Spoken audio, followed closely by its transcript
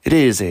It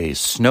is a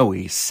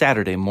snowy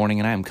Saturday morning,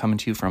 and I am coming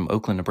to you from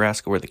Oakland,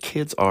 Nebraska, where the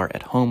kids are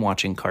at home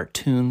watching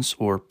cartoons,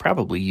 or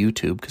probably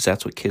YouTube, because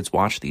that's what kids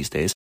watch these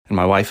days. And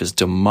my wife is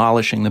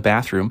demolishing the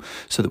bathroom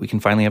so that we can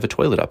finally have a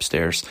toilet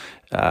upstairs.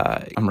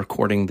 I'm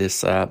recording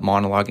this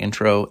monologue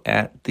intro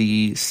at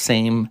the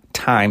same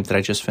time that I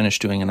just finished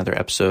doing another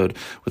episode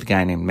with a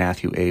guy named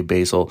Matthew A.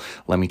 Basil.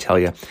 Let me tell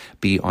you,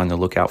 be on the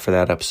lookout for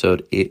that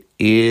episode. It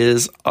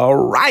is a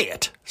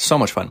riot. So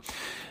much fun.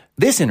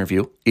 This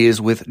interview is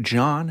with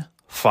John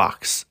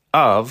Fox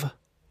of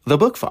The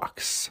Book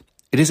Fox.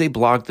 It is a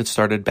blog that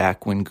started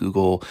back when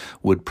Google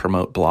would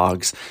promote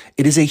blogs.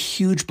 It is a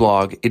huge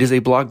blog. It is a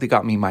blog that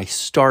got me my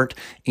start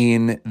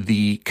in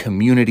the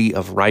community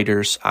of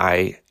writers.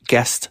 I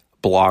guest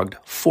blogged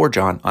for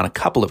John on a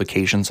couple of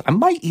occasions. I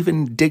might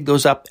even dig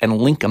those up and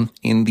link them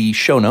in the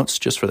show notes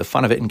just for the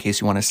fun of it in case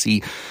you want to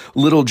see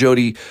little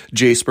Jody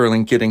J.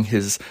 Sperling getting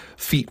his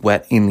feet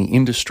wet in the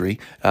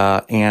industry.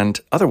 And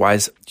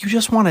otherwise, you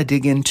just want to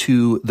dig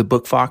into the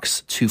Book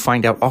Fox to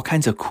find out all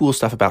kinds of cool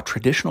stuff about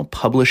traditional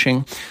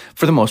publishing.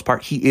 For the most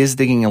part, he is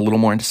digging a little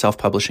more into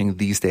self-publishing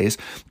these days,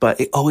 but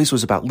it always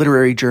was about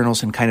literary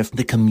journals and kind of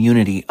the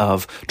community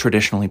of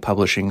traditionally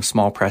publishing,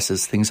 small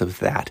presses, things of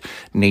that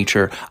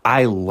nature.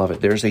 I love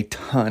it. There's a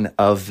ton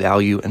of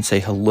value, and say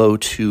hello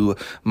to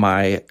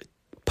my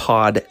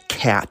pod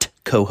cat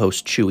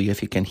co-host Chewy,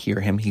 if you can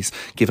hear him. He's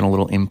given a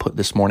little input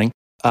this morning.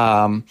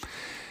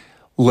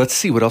 Let's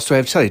see. What else do I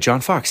have to tell you? John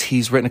Fox,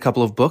 he's written a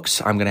couple of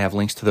books. I'm going to have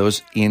links to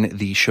those in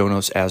the show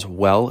notes as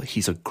well.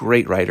 He's a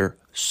great writer,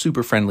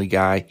 super friendly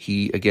guy.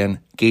 He, again,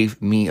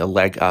 gave me a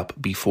leg up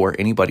before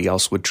anybody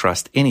else would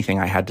trust anything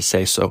I had to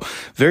say. So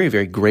very,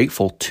 very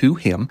grateful to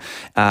him.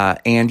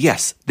 And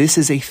yes, this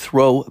is a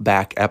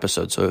throwback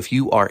episode. So if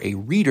you are a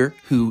reader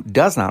who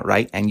does not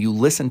write and you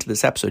listen to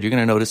this episode, you're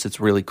going to notice it's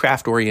really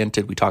craft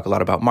oriented. We talk a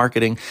lot about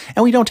marketing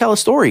and we don't tell a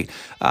story.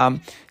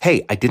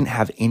 Hey, I didn't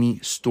have any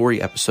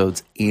story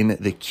episodes in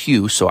the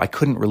queue, so I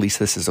couldn't release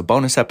this as a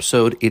bonus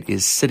episode. It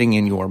is sitting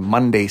in your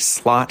Monday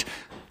slot.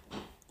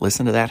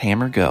 Listen to that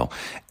hammer go.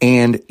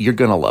 And you're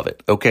going to love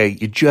it, okay?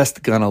 You're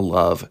just going to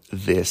love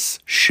this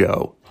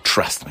show.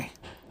 Trust me.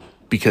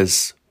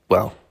 Because,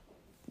 well,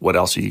 what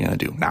else are you going to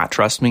do? Not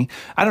trust me?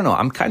 I don't know.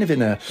 I'm kind of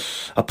in a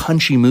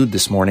punchy mood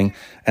this morning,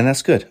 and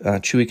that's good.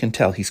 Chewy can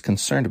tell. He's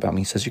concerned about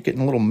me. He says, you're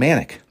getting a little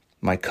manic,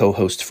 my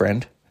co-host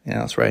friend. Yeah,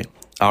 that's right.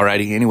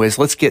 Alrighty. Anyways,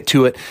 let's get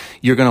to it.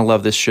 You're going to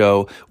love this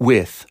show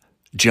with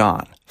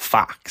John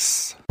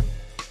Fox.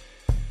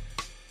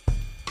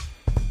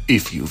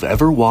 If you've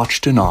ever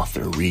watched an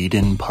author read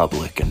in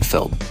public and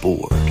felt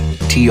bored,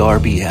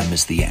 TRBM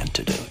is the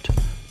antidote.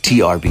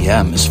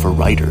 TRBM is for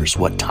writers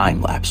what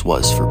time-lapse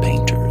was for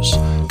painters,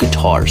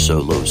 guitar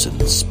solos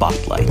and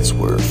spotlights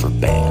were for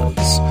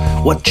bands,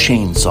 what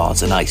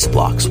chainsaws and ice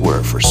blocks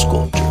were for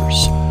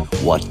sculptors.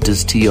 What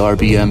does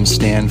TRBM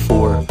stand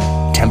for?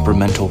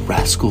 Temperamental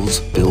rascals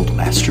build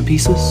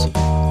masterpieces?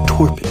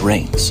 Torpid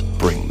rains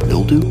bring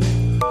mildew?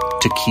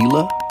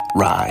 Tequila,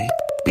 rye,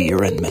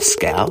 beer, and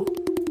mezcal?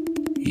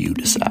 You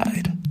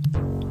decide.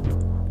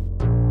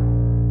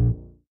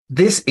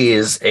 This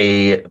is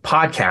a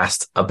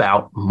podcast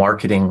about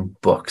marketing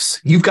books.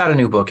 You've got a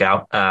new book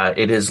out.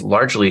 It is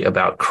largely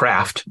about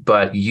craft,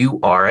 but you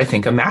are, I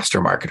think, a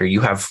master marketer. You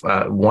have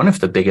one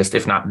of the biggest,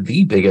 if not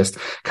the biggest,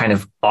 kind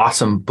of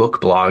awesome book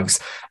blogs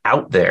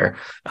out there.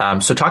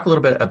 So talk a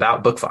little bit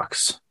about Book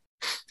Fox.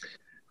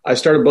 I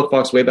started Book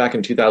Fox way back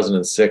in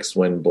 2006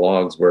 when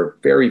blogs were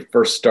very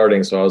first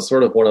starting. So I was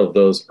sort of one of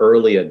those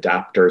early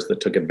adapters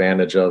that took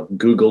advantage of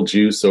Google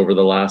Juice over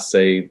the last,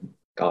 say,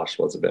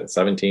 what's it been?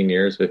 17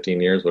 years, 15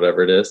 years,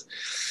 whatever it is.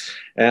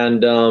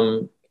 And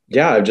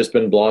I've just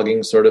been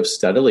blogging sort of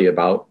steadily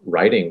about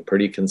writing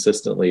pretty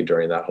consistently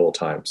during that whole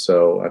time.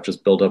 So I've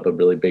just built up a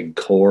really big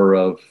core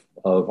of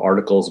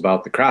articles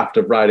about the craft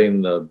of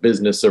writing, the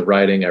business of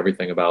writing,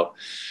 everything about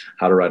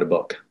how to write a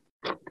book.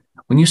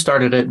 When you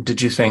started it,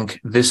 did you think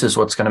this is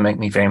what's going to make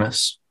me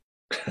famous?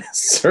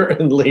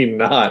 Certainly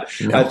not.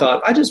 No. I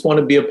thought I just want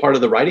to be a part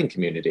of the writing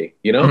community,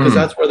 because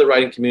that's where the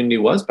writing community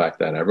was back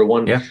then.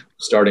 Everyone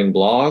starting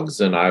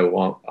blogs, and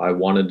I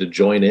wanted to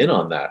join in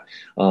on that.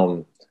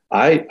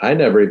 I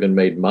never even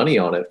made money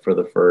on it for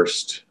the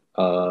first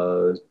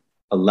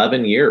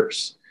 11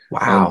 years.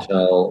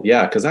 Wow.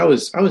 Because I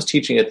was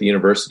teaching at the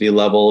university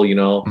level.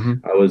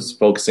 I was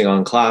focusing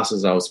on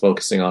classes. I was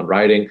focusing on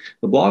writing.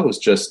 The blog was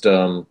just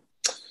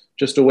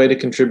a way to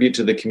contribute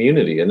to the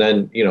community. And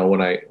then,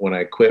 when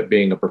I quit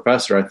being a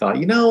professor, I thought,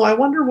 I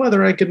wonder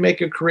whether I could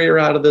make a career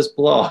out of this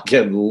blog.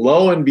 And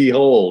lo and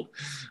behold,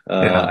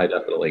 I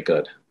definitely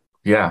could.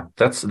 Yeah,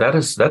 that's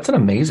an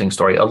amazing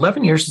story.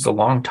 11 years is a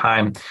long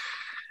time.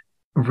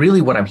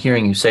 Really, what I'm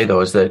hearing you say,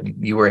 though, is that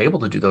you were able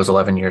to do those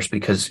 11 years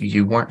because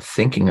you weren't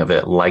thinking of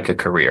it like a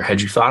career.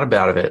 Had you thought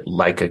about it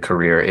like a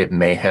career, it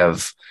may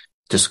have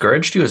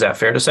discouraged you. Is that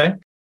fair to say?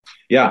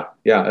 Yeah,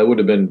 it would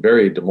have been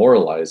very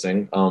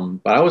demoralizing.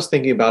 But I was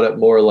thinking about it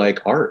more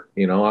like art.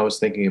 I was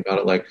thinking about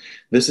it like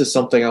this is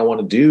something I want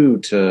to do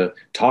to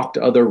talk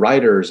to other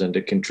writers and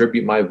to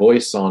contribute my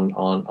voice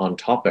on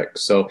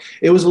topics. So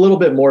it was a little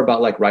bit more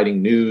about like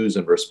writing news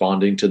and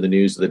responding to the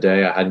news of the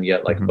day. I hadn't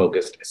yet like Hmm.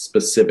 focused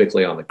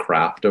specifically on the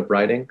craft of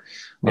writing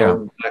Yeah.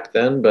 back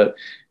then. But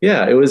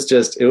yeah, it was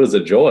a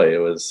joy. It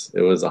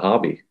was a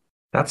hobby.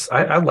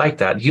 I like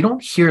that. You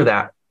don't hear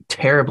that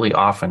terribly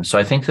often. So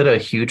I think that a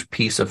huge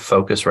piece of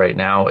focus right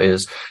now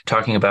is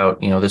talking about,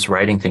 this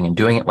writing thing and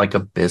doing it like a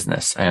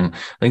business. And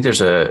I think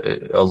there's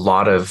a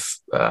lot of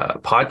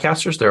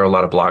podcasters. There are a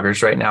lot of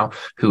bloggers right now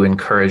who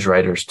encourage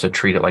writers to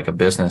treat it like a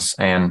business.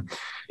 And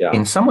Yeah.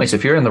 in some ways,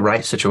 if you're in the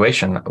right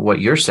situation,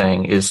 what you're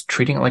saying is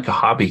treating it like a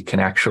hobby can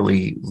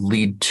actually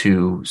lead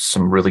to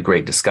some really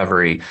great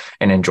discovery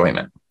and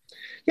enjoyment.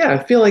 Yeah,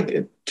 I feel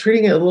like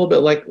treating it a little bit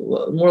like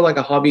more like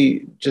a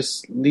hobby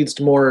just leads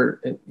to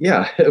more,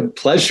 yeah,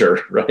 pleasure,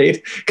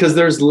 right? Because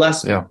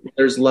Yeah.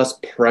 there's less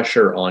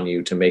pressure on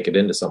you to make it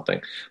into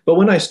something. But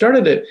when I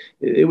started it,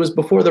 it was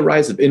before the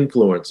rise of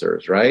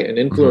influencers, right? And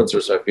Hmm.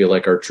 influencers, I feel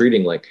like, are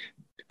treating like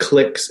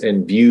clicks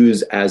and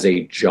views as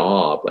a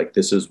job, like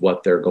this is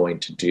what they're going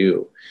to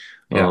do.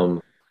 Yeah.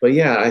 But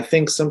yeah, I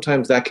think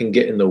sometimes that can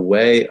get in the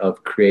way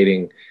of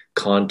creating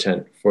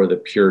content for the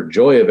pure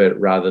joy of it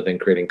rather than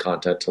creating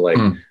content to like,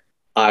 Mm.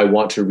 I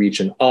want to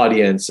reach an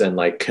audience and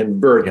like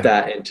convert Yeah.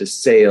 that into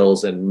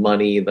sales and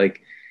money.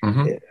 Like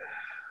Hmm. eh,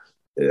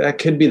 that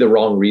could be the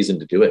wrong reason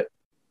to do it.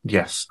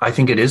 Yes, I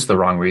think it is the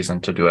wrong reason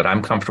to do it.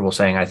 I'm comfortable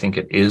saying I think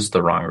it is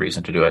the wrong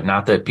reason to do it.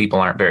 Not that people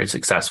aren't very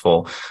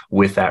successful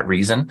with that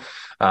reason.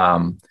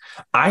 Um,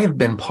 I have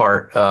been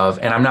part of,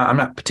 and I'm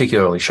not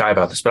particularly shy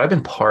about this, but I've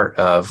been part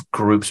of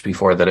groups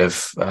before that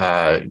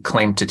have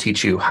claimed to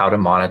teach you how to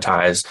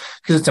monetize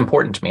because it's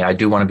important to me. I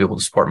do want to be able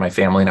to support my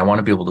family, and I want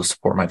to be able to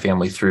support my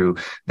family through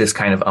this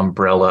kind of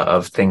umbrella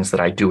of things that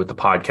I do with the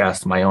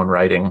podcast, my own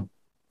writing,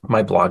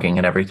 my blogging,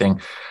 and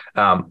everything.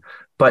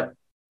 But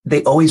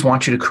they always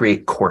want you to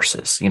create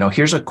courses.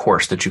 Here's a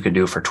course that you can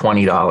do for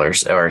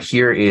 $20, or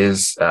here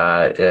is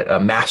a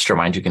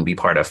mastermind you can be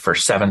part of for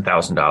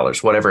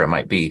 $7,000, whatever it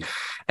might be.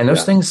 And those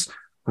Yeah. things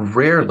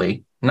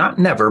rarely, not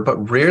never,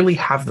 but rarely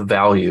have the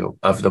value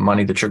of the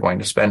money that you're going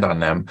to spend on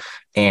them.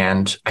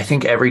 And I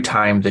think every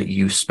time that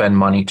you spend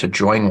money to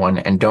join one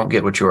and don't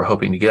get what you were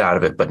hoping to get out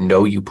of it, but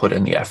know you put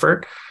in the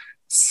effort,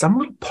 some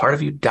little part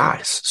of you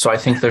dies. So I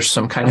think there's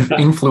some kind of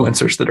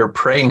influencers that are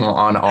preying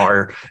on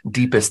our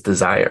deepest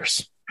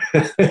desires.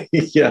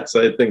 Yes,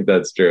 I think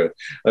that's true.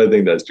 I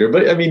think that's true.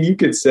 But I mean, you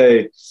could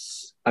say,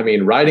 I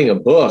mean, writing a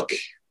book,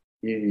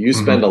 you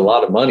spend Hmm. a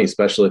lot of money,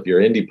 especially if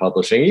you're indie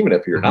publishing, even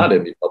if you're Hmm. not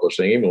indie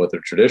publishing, even with a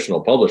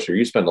traditional publisher,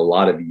 you spend a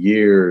lot of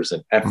years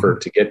and Hmm.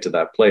 effort to get to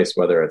that place,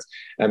 whether it's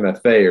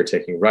MFA or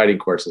taking writing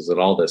courses and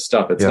all this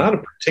stuff. It's Yeah. not a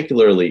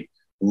particularly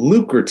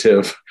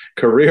lucrative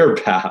career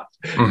path.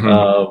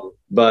 Hmm.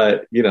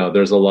 But,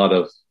 there's a lot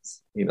of,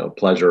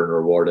 pleasure and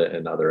reward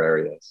in other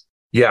areas.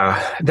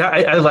 Yeah, that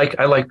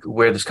I like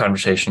where this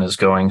conversation is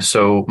going.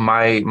 So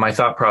my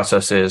thought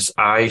process is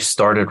I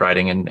started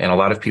writing, and a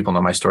lot of people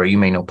know my story. You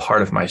may know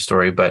part of my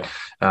story, but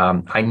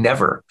I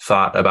never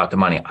thought about the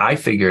money. I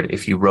figured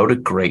if you wrote a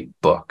great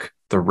book,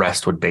 the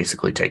rest would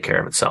basically take care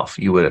of itself.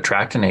 You would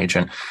attract an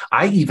agent.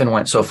 I even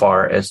went so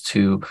far as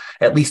to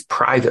at least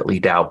privately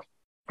doubt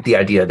the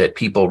idea that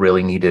people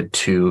really you needed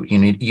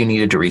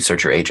to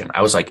research your agent.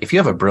 I was like, if you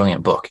have a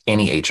brilliant book,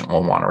 any agent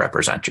will want to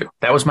represent you.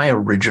 That was my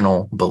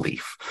original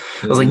belief.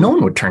 I was like, no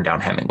one would turn down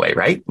Hemingway,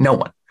 right? No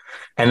one.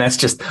 And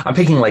I'm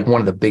picking like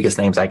one of the biggest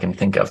names I can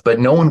think of, but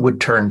no one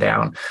would turn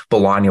down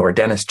Bolaño or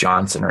Dennis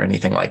Johnson or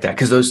anything like that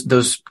because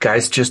those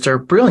guys just are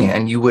brilliant,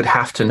 and you would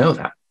have to know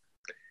that.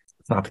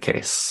 It's not the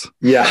case.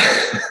 Yeah.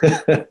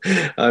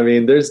 I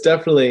mean, there's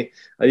definitely,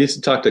 I used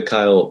to talk to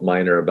Kyle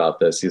Miner about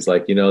this. He's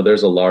like,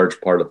 there's a large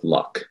part of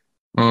luck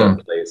that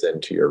Mm, plays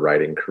into your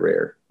writing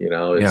career.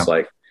 yeah. It's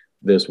like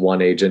this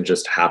one agent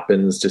just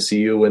happens to see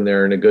you when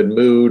they're in a good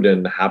mood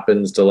and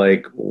happens to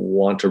like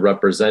want to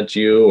represent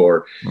you,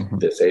 or Hmm.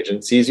 this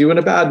agent sees you in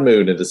a bad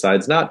mood and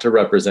decides not to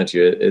represent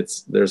you.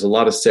 There's a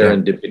lot of Yeah.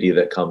 serendipity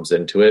that comes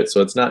into it.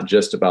 So it's not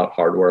just about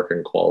hard work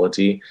and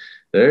quality.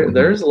 Hmm.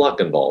 There's luck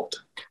involved.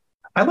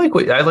 I like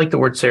the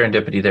word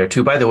serendipity there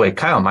too. By the way,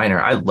 Kyle Miner,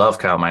 I love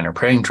Kyle Miner.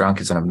 Praying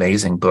Drunk is an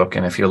amazing book.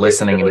 And if you're It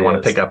listening and you really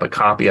want to is. pick up a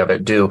copy of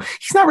it, do.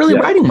 He's not really Yeah.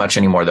 writing much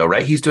anymore though,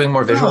 right? He's doing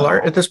more visual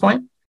art at this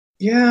point.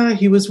 Yeah,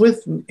 he was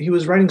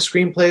writing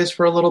screenplays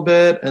for a little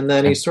bit, and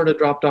then he Okay. sort of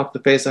dropped off the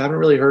face. I haven't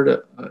really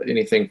heard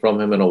anything from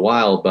him in a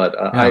while, but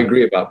I Yeah.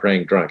 agree about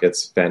Praying Drunk.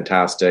 It's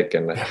fantastic,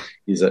 and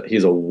Yeah.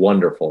 he's a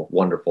wonderful,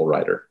 wonderful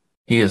writer.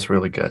 He is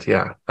really good.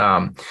 Yeah.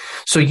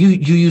 So you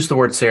use the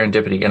word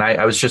serendipity, and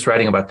I was just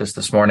writing about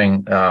this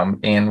morning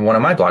in one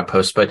of my blog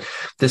posts, but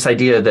this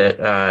idea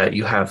that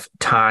you have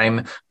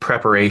time,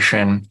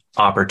 preparation,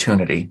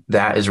 opportunity,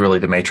 that is really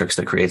the matrix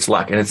that creates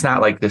luck. And it's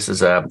not like this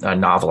is a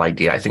novel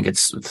idea. I think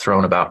it's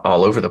thrown about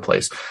all over the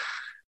place.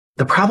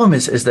 The problem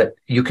is that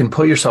you can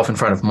put yourself in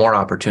front of more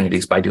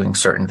opportunities by doing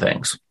certain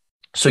things.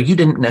 So you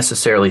didn't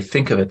necessarily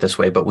think of it this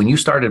way, but when you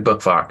started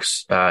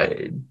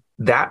BookFox,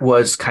 that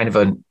was kind of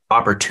an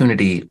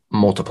opportunity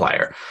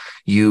multiplier.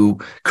 You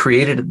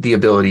created the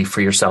ability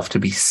for yourself to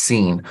be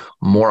seen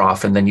more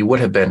often than you would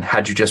have been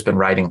had you just been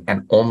writing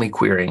and only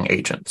querying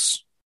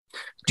agents.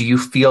 Do you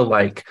feel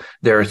like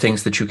there are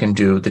things that you can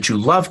do that you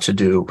love to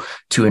do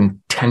to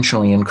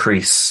intentionally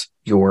increase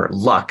your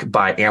luck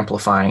by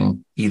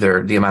amplifying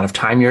either the amount of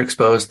time you're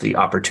exposed, the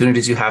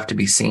opportunities you have to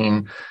be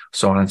seen,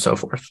 so on and so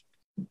forth?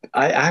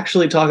 I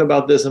actually talk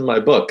about this in my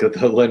book,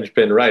 The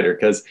Linchpin Writer,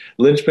 because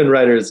Linchpin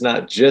Writer is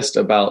not just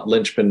about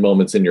linchpin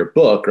moments in your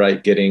book,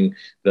 right? Getting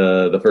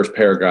the first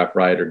paragraph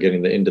right, or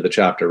getting the end of the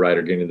chapter right,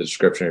 or getting the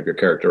description of your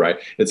character right.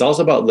 It's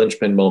also about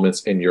linchpin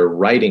moments in your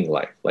writing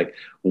life. Like,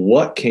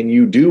 what can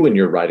you do in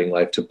your writing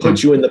life to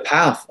put you in the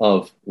path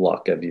of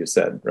luck, as you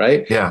said,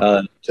 right?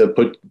 Yeah. To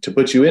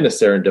put you in a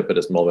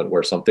serendipitous moment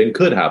where something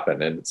could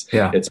happen. And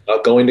it's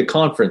about going to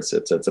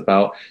conferences. It's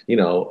about,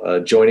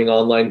 joining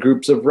online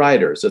groups of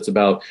writers. It's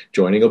about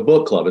joining a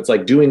book club. It's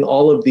like doing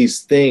all of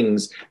these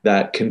things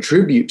that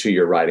contribute to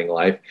your writing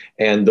life.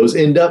 And those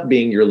end up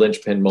being your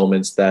linchpin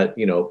moments that,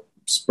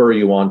 spur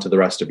you on to the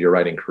rest of your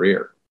writing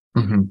career.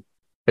 Mm-hmm.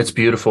 It's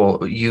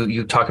beautiful.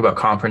 You talk about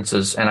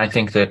conferences, and I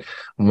think that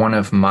one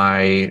of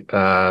my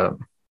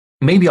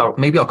maybe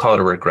I'll call it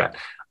a regret,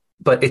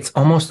 but it's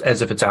almost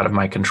as if it's out of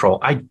my control.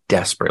 I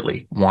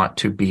desperately want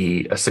to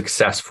be a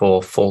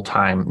successful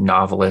full-time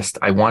novelist.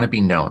 I want to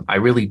be known. I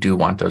really do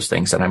want those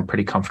things, and I'm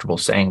pretty comfortable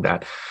saying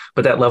that.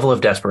 But that level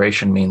of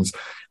desperation means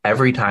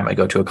every time I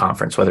go to a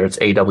conference, whether it's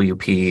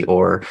AWP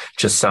or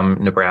just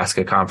some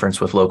Nebraska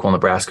conference with local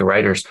Nebraska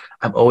writers,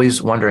 I'm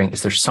always wondering,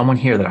 is there someone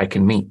here that I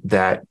can meet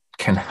that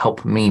can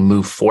help me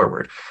move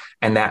forward?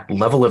 And that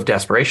level of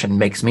desperation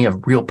makes me a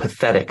real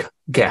pathetic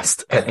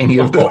guest at any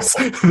of those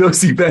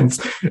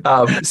events.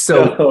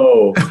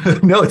 No,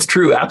 it's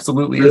true.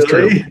 Absolutely, really? It's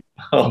true.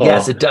 Oh.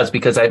 Yes, it does,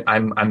 because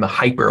I'm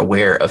hyper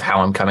aware of how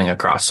I'm coming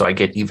across, so I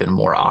get even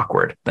more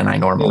awkward than I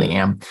normally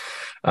am.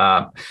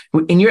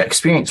 In your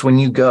experience, when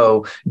you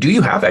go, do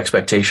you have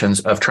expectations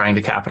of trying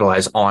to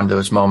capitalize on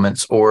those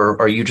moments,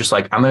 or are you just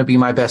like, I'm going to be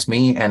my best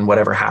me, and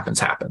whatever happens,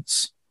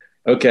 happens?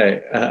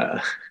 Okay.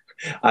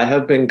 I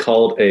have been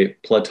called a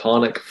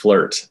platonic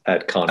flirt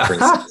at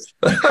conferences.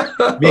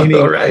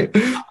 Meaning, right.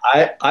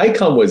 I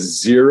come with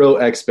zero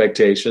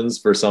expectations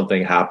for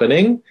something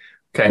happening,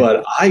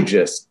 but I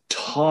just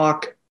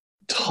talk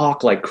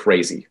like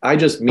crazy. I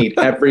just meet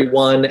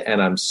everyone,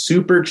 and I'm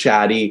super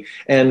chatty,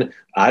 and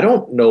I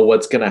don't know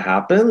what's going to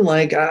happen.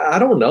 Like, I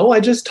don't know. I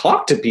just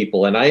talk to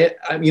people, and I'm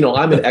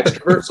an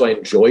extrovert, so I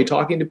enjoy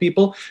talking to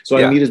people. So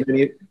I meet as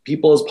many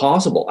people as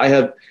possible. I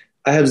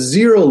have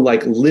zero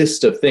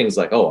list of things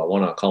like, oh, I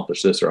want to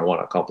accomplish this, or I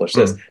want to accomplish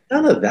this.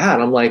 None of that.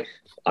 I'm like,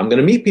 I'm going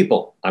to meet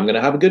people. I'm going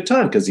to have a good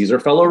time because these are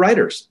fellow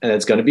writers, and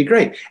it's going to be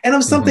great. And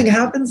if something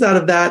happens out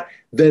of that,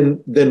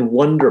 then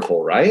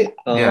wonderful, right?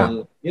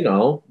 But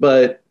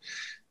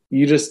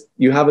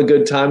you have a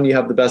good time. You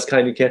have the best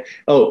kind you can.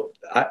 Oh,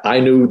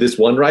 I knew this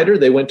one writer.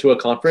 They went to a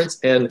conference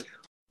and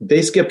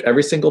they skipped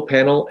every single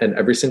panel and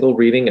every single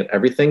reading and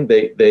everything.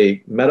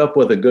 They met up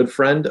with a good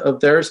friend of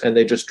theirs, and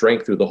they just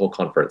drank through the whole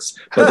conference.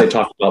 But they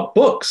talked about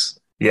books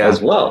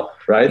as well,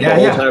 right? The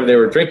whole time they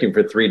were drinking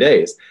for 3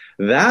 days.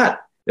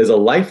 That is a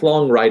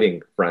lifelong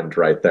writing friend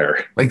right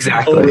there.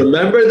 Exactly. Oh,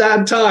 remember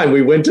that time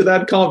we went to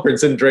that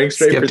conference and drank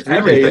straight for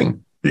 3 days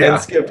and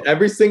skipped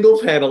every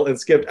single panel and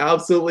skipped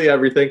absolutely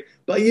everything.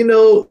 But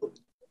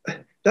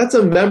that's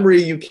a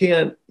memory you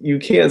can't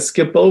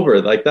skip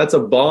over. Like, that's a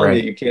bond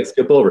that you can't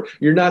skip over.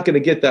 You're not going to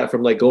get that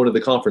from going to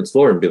the conference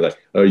floor and be like,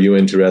 "Are you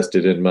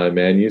interested in my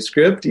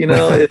manuscript?"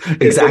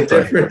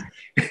 Exactly.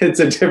 It's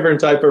a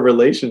different type of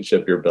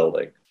relationship you're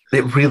building.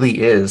 It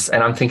really is.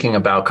 And I'm thinking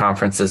about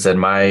conferences,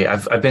 and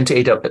I've been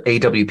to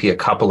AWP a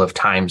couple of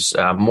times,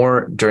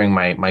 more during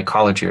my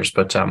college years,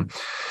 but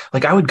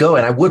I would go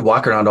and I would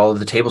walk around all of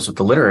the tables with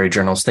the literary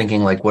journals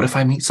thinking, what if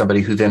I meet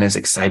somebody who then is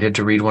excited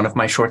to read one of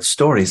my short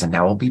stories and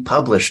now will be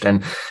published?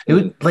 And it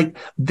would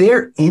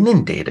they're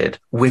inundated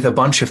with a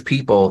bunch of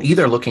people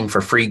either looking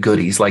for free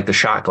goodies like the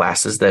shot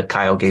glasses that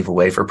Kyle gave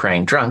away for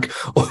praying drunk,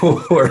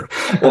 or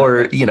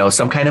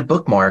some kind of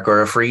bookmark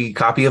or a free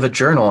copy of a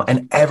journal.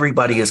 And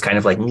everybody is kind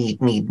of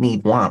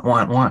need,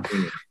 want.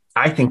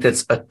 I think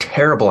that's a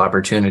terrible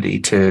opportunity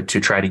to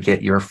try to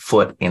get your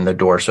foot in the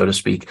door, so to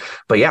speak.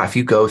 But yeah, if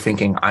you go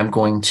thinking I'm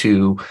going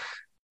to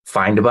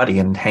find a buddy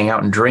and hang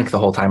out and drink the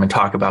whole time and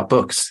talk about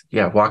books,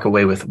 walk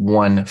away with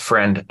one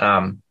friend.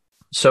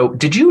 So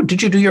did you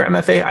do your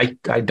MFA?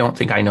 I don't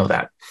think I know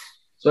that.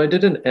 So I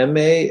did an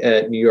MA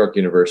at New York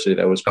University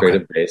that was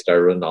creative based. I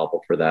wrote a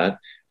novel for that.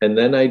 And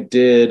then I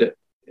did,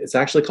 it's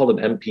actually called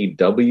an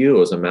MPW. It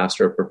was a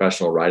Master of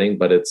Professional Writing,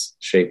 but it's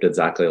shaped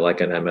exactly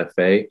like an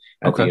MFA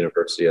at the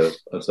University of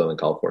Southern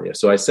California.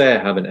 So I say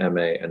I have an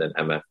MA and an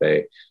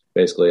MFA,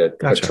 basically a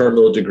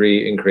terminal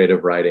degree in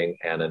creative writing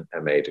and an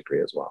MA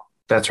degree as well.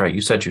 That's right.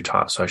 You said you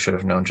taught, so I should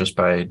have known just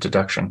by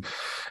deduction.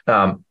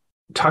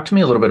 talk to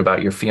me a little bit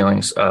about your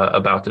feelings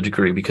about the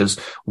degree, because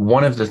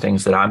one of the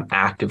things that I'm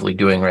actively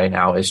doing right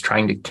now is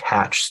trying to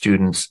catch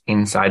students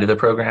inside of the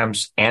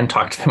programs and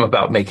talk to them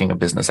about making a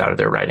business out of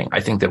their writing.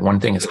 I think that one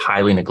thing is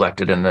highly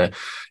neglected in the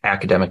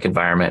academic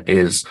environment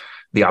is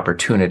the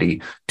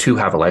opportunity to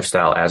have a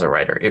lifestyle as a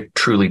writer. It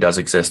truly does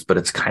exist, but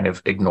it's kind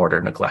of ignored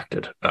or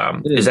neglected.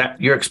 Is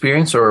that your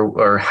experience,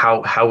 or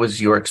how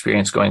was your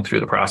experience going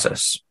through the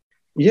process?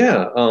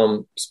 Yeah.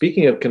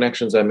 Speaking of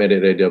connections I made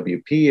at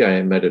AWP,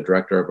 I met a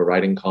director of a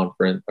writing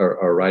conference or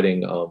a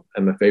writing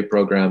MFA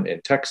program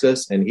in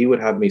Texas, and he would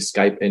have me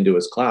Skype into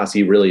his class.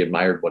 He really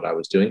admired what I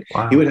was doing.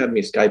 Wow. He would have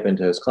me Skype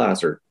into his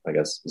class, or I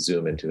guess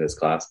Zoom into his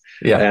class.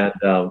 Yeah.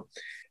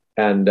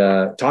 And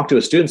talk to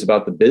his students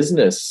about the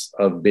business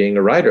of being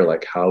a writer,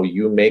 like how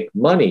you make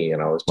money.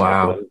 And I was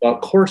talking to them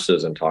about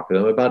courses and talking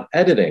to them about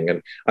editing.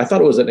 And I thought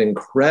it was an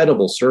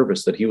incredible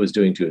service that he was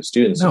doing to his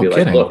students to be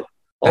like, look,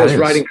 all this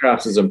writing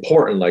crafts is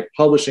important, like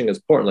publishing is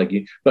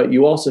important, but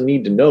you also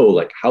need to know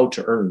like how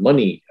to earn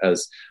money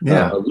as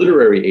a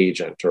literary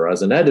agent or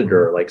as an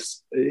editor, like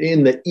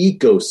in the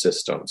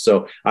ecosystem.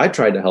 So I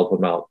tried to help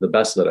him out the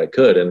best that I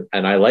could.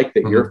 And I like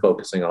that you're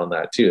focusing on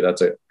that too. That's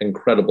an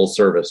incredible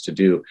service to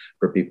do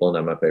for people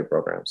in MFA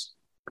programs.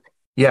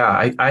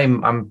 Yeah,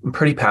 I'm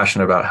pretty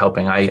passionate about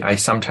helping. I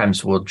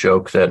sometimes will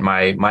joke that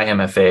my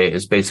MFA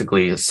is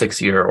basically a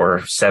 6-year or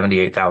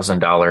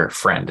 $78,000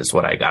 friend is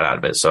what I got out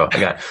of it. So I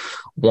got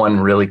one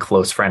really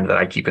close friend that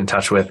I keep in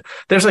touch with.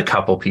 There's a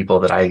couple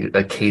people that I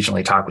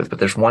occasionally talk with, but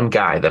there's one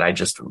guy that I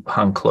just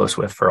hung close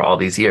with for all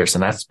these years,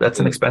 and that's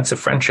an expensive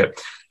friendship.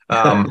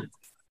 There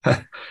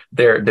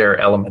are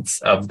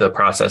elements of the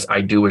process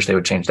I do wish they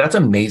would change. That's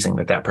amazing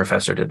that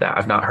professor did that.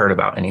 I've not heard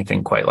about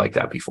anything quite like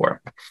that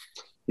before.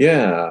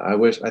 Yeah,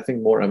 I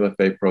think more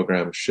MFA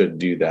programs should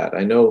do that.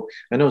 I know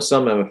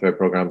some MFA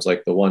programs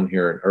like the one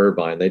here in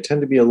Irvine, they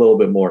tend to be a little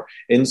bit more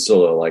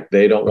insular, like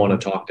they don't want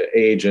to talk to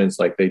agents,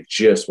 like they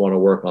just want to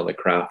work on the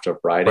craft of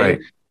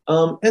writing.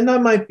 Right. And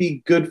that might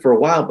be good for a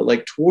while, but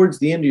like towards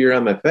the end of your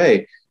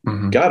MFA,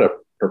 you got to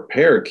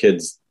prepare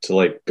kids to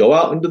like go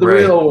out into the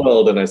real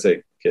world. And I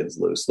say kids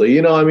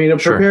loosely,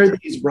 prepare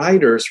these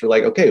writers for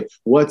like, okay,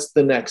 what's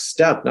the next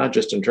step? Not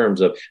just in terms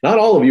of, not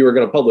all of you are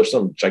going to publish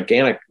some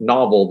gigantic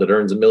novel that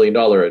earns $1 million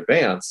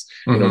advance.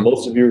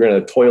 Most of you are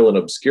going to toil in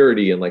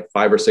obscurity and like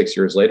 5 or 6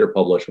 years later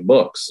publish a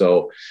book.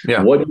 So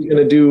what are you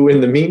going to do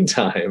in the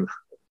meantime?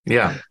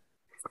 Yeah.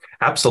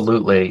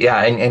 Absolutely.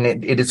 Yeah.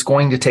 And it is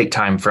going to take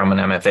time from an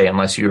MFA.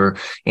 Unless you're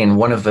in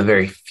one of the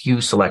very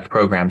few select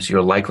programs,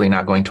 you're likely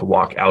not going to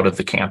walk out of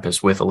the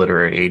campus with a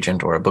literary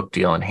agent or a book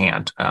deal in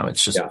hand.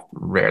 It's just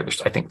rare.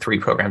 There's, I think, 3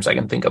 programs I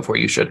can think of where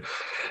you should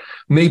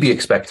maybe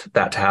expect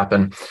that to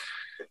happen.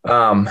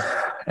 And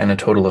a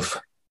total of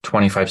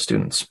 25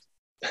 students.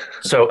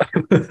 So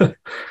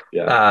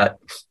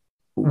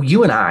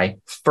you and I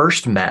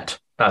first met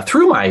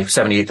through my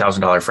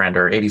 $78,000 friend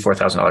or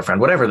 $84,000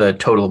 friend, whatever the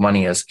total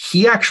money is.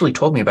 He actually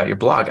told me about your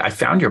blog. I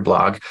found your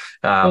blog.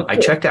 I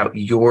checked out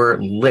your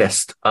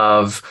list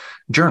of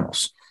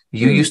journals.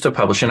 You used to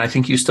publish, and I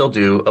think you still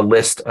do, a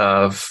list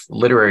of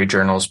literary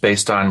journals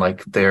based on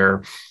like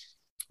their,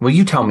 well,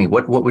 you tell me,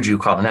 what would you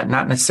call it?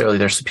 Not necessarily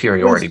their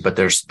superiority, but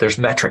there's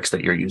metrics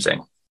that you're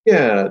using.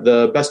 Yeah,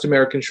 the best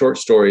American short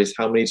stories,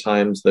 how many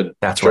times the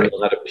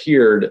journal had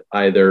appeared,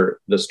 either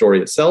the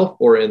story itself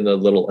or in the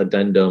little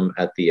addendum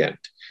at the end.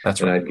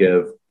 And I'd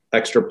give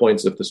extra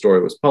points if the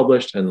story was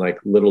published and like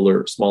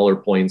littler, smaller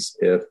points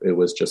if it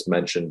was just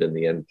mentioned in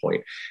the end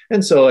point.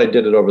 And so I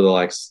did it over the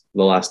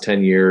last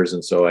 10 years.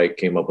 And so I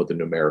came up with a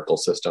numerical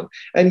system.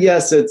 And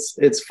yes,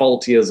 it's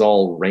faulty as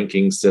all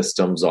ranking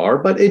systems are,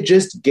 but it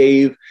just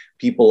gave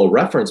people a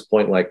reference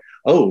point like,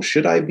 oh,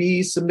 should I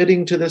be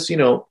submitting to this,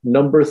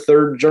 number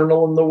 3rd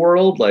journal in the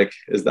world? Like,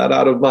 is that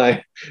out of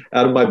my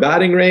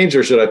batting range,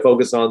 or should I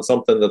focus on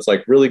something that's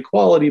like really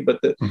quality,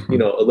 but that,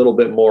 a little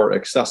bit more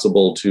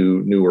accessible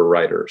to newer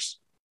writers?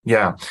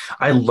 Yeah,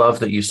 I love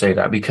that you say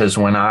that, because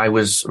when I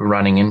was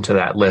running into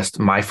that list,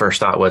 my first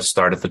thought was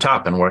start at the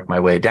top and work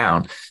my way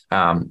down,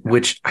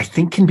 which I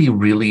think can be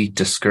really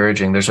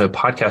discouraging. There's a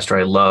podcaster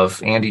I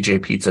love, Andy J.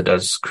 Pizza,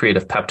 does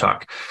Creative Pep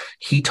Talk.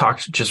 He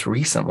talked just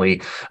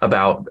recently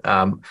about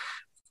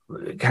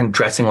kind of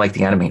dressing like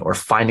the enemy or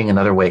finding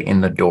another way in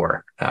the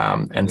door.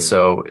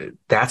 So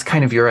that's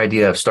kind of your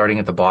idea of starting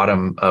at the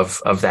bottom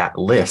of that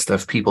list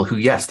of people who,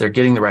 yes, they're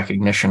getting the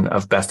recognition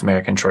of best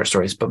American short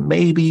stories, but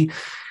maybe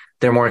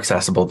they're more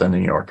accessible than the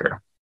New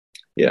Yorker.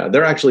 Yeah,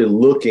 they're actually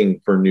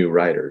looking for new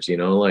writers,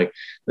 like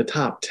the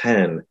top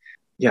 10.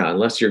 Yeah,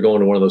 unless you're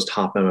going to one of those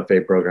top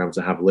MFA programs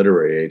that have a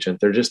literary agent,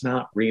 they're just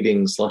not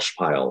reading Slush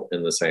Pile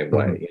in the same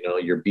way.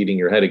 You're beating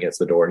your head against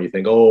the door and you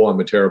think, oh, I'm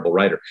a terrible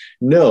writer.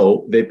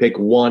 No, they pick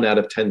 1 out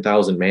of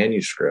 10,000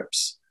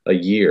 manuscripts a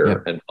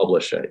year and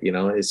publish it.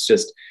 It's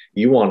just,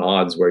 you want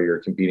odds where you're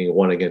competing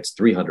 1 against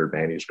 300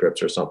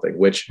 manuscripts or something,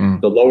 which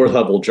the lower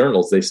level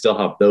journals, they still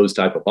have those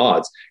type of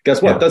odds.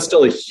 Guess what? That's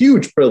still a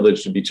huge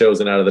privilege to be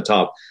chosen out of the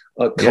top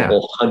a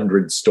couple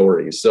hundred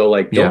stories. So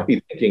like, don't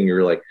be thinking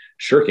you're like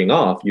shirking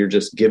off. You're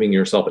just giving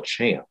yourself a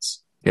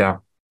chance. Yeah.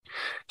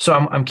 So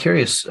I'm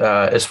curious,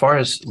 as far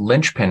as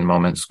linchpin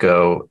moments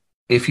go,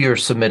 if you're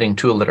submitting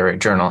to a literary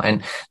journal,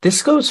 and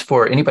this goes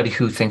for anybody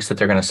who thinks that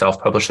they're going to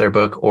self-publish their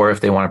book, or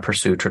if they want to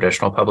pursue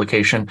traditional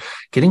publication,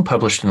 getting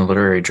published in the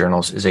literary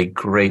journals is a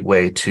great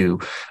way to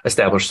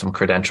establish some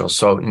credentials.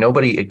 So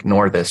nobody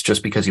ignore this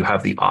just because you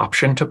have the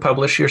option to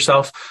publish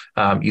yourself.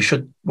 You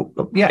should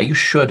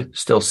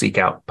still seek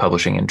out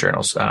publishing in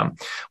journals.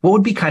 What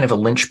would be kind of a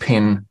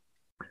linchpin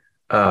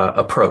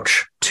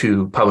approach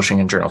to publishing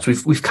in journals?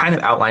 We've kind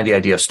of outlined the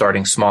idea of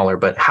starting smaller,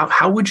 but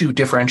how would you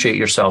differentiate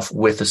yourself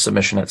with the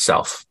submission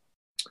itself?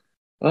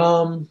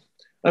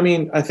 I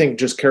mean, I think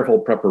just careful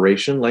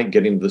preparation, like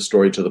getting the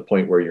story to the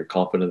point where you're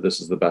confident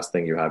this is the best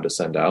thing you have to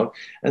send out,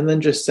 and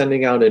then just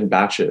sending out in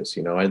batches.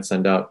 I'd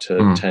send out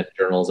to 10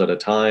 journals at a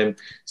time,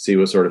 see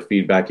what sort of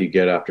feedback you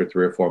get after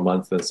 3 or 4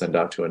 months, then send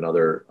out to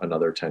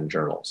another 10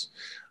 journals.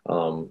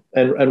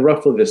 And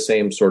roughly the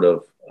same sort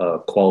of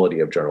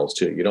quality of journals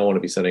too. You don't want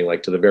to be sending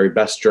like to the very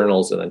best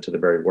journals and then to the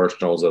very worst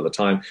journals at the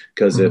time,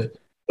 because if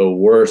the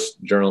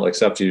worst journal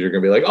accepts you, you're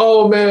going to be like,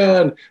 oh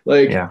man,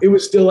 it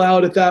was still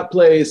out at that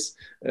place.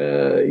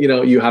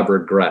 You have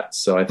regrets.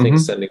 So I think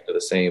sending to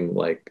the same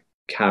like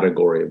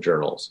category of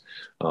journals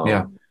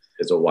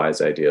is a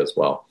wise idea as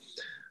well.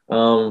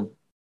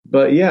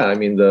 But yeah, I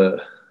mean,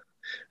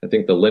 I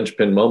think the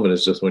linchpin moment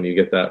is just when you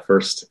get that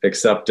first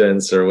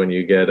acceptance, or when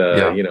you get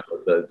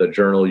the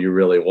journal you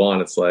really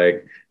want. It's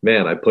like,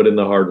 man, I put in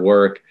the hard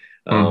work.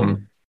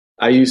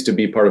 I used to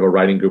be part of a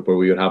writing group where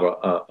we would have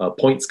a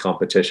points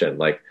competition,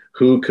 like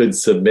who could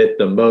submit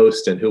the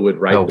most and who would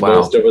write the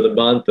most over the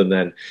month. And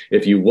then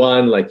if you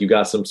won, like you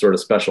got some sort of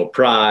special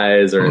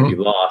prize, or if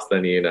you lost,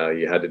 then,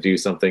 you had to do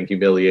something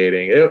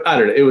humiliating. I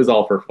don't know. It was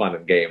all for fun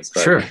and games,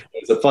 but it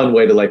was a fun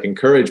way to like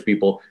encourage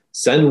people,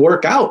 send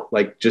work out,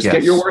 like just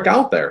get your work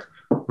out there.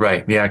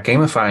 Right. Yeah.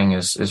 Gamifying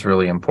is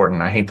really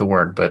important. I hate the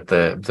word, but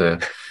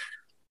the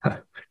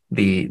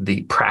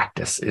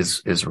practice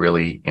is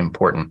really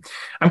important.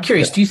 I'm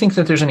curious, do you think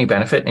that there's any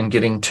benefit in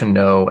getting to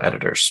know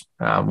editors?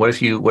 What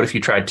if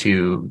you tried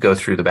to go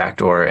through the back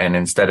door, and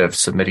instead of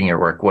submitting your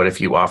work, what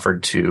if you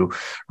offered to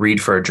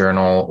read for a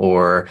journal,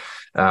 or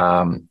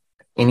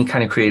any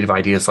kind of creative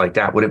ideas like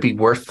that? Would it be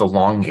worth the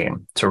long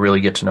game to really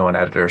get to know an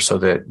editor so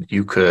that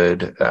you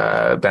could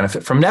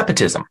benefit from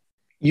nepotism?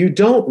 You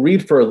don't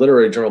read for a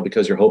literary journal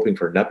because you're hoping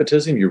for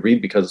nepotism. You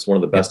read because it's one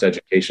of the best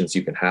educations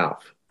you can have.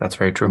 That's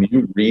very true. When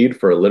you read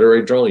for a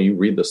literary journal, you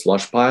read the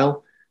slush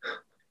pile.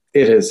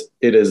 It is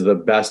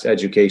the best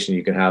education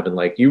you can have. And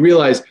like, you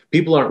realize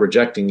people aren't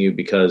rejecting you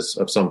because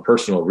of some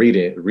personal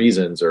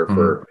reasons, or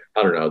for,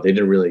 I don't know, they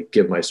didn't really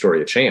give my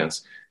story a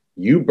chance.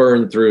 You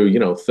burn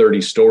through,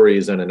 30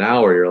 stories in an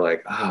hour. You're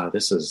like,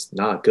 this is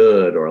not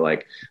good. Or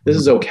like, this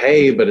is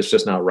okay, but it's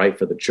just not right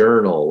for the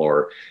journal.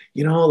 Or,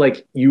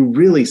 like, you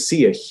really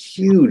see a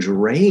huge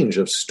range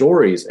of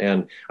stories.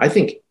 And I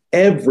think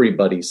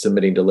everybody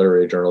submitting to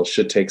literary journals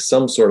should take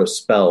some sort of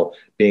spell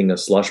being a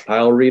slush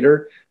pile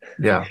reader.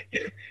 Yeah.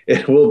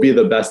 It will be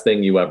the best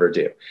thing you ever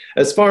do.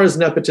 As far as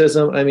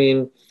nepotism, I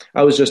mean,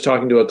 I was just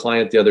talking to a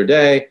client the other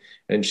day,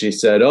 and she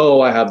said,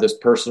 I have this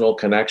personal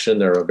connection.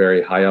 They're a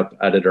very high up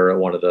editor at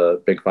one of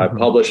the big 5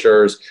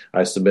 publishers.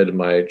 I submitted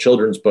my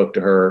children's book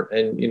to her,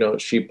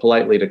 and, she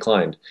politely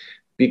declined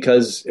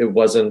because it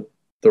wasn't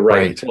the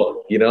right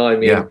book. I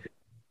mean,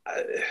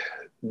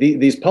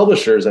 these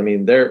publishers, I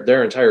mean,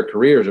 their entire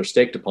careers are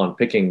staked upon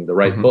picking the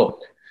right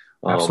book.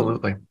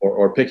 Absolutely.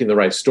 Or picking the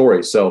right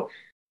story. So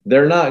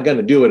they're not going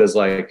to do it as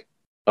like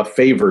a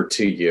favor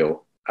to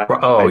you.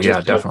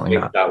 Definitely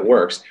not. That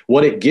works.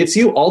 What it gets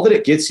you, all that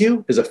it gets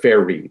you, is a fair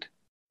read.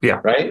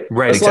 Yeah. Right.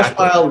 Right. A slush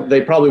pile,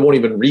 they probably won't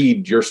even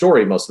read your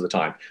story most of the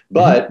time.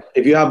 But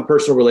if you have a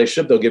personal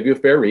relationship, they'll give you a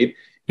fair read.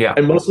 Yeah.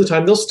 And most of the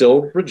time, they'll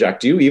still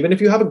reject you, even if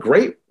you have a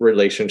great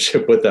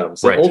relationship with them.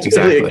 So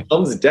ultimately, it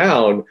comes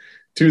down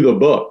to the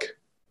book.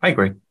 I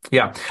agree.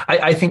 Yeah,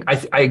 I think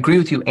I agree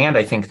with you. And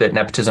I think that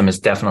nepotism is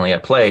definitely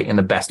at play in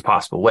the best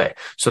possible way.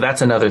 So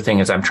that's another thing,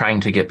 is I'm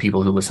trying to get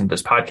people who listen to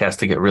this podcast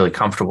to get really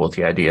comfortable with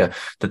the idea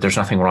that there's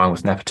nothing wrong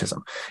with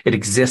nepotism. It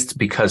exists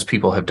because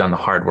people have done the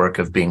hard work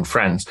of being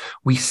friends.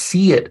 We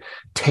see it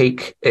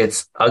take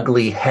its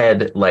ugly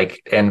head,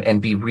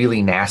 and be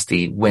really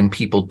nasty when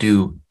people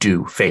do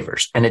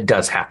favors. And it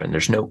does happen.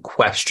 There's no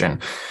question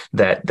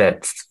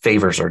that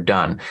favors are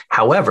done.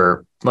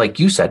 However, like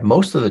you said,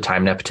 most of the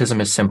time, nepotism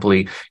is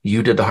simply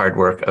you did the hard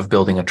work of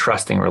building a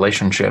trusting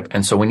relationship.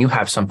 And so when you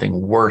have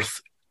something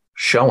worth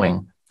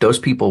showing, those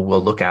people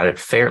will look at it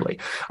fairly.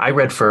 I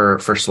read for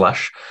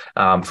Slush,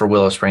 for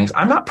Willow Springs.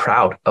 I'm not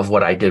proud of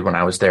what I did when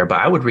I was there, but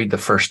I would read the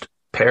first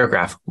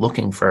paragraph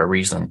looking for a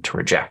reason to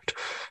reject.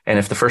 And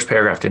if the first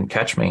paragraph didn't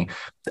catch me,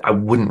 I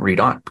wouldn't read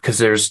on, because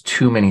there's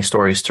too many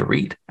stories to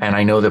read. And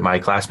I know that my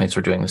classmates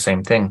were doing the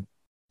same thing.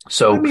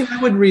 So I mean,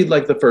 I would read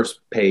like the first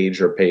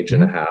page or page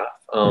and a half.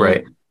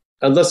 Right.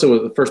 Unless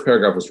the first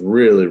paragraph was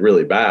really,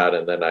 really bad,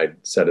 and then I'd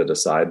set it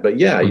aside. But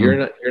yeah,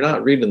 you're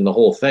not reading the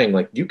whole thing.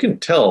 Like, you can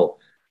tell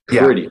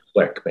pretty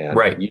quick, man.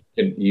 Right.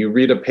 You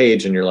read a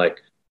page and you're like,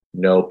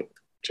 nope,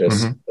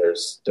 Just Mm-hmm.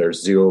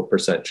 there's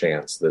 0%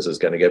 chance this is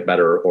going to get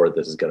better or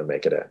this is going to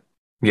make it in.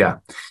 Yeah.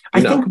 You I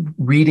know. think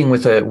reading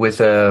with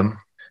an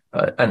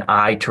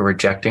eye to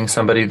rejecting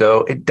somebody,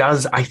 though,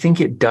 I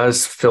think it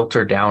does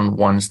filter down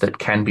ones that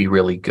can be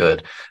really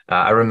good.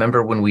 I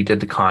remember when we did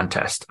the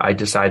contest, I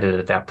decided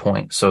at that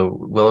point. So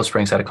Willow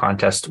Springs had a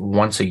contest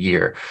once a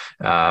year,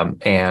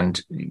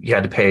 and you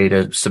had to pay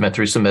to submit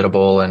through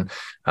Submittable.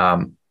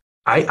 And,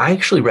 I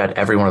actually read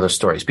every one of those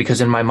stories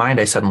because in my mind,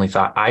 I suddenly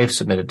thought I have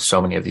submitted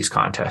so many of these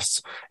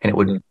contests and it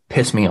would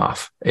piss me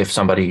off if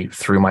somebody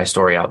threw my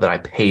story out that I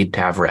paid to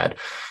have read.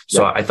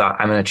 So I thought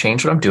I'm going to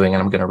change what I'm doing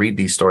and I'm going to read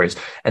these stories.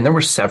 And there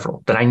were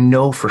several that I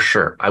know for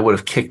sure I would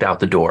have kicked out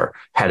the door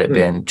had it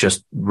been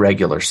just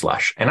regular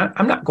slush. And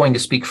I'm not going to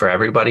speak for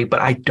everybody,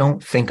 but I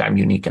don't think I'm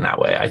unique in that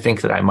way. I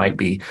think that I might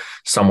be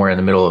somewhere in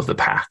the middle of the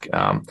pack.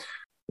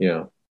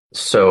 Yeah.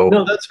 So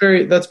no, that's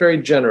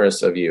very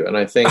generous of you. And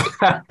I think,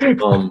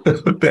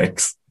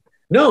 thanks.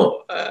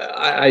 no,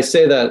 I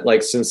say that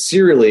like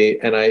sincerely.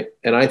 And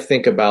I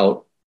think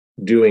about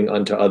doing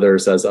unto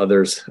others as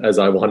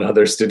I want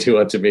others to do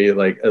unto me,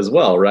 like as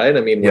well. Right.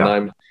 I mean,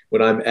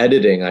 when I'm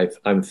editing,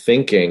 I'm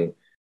thinking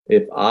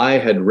if I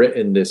had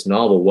written this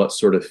novel, what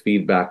sort of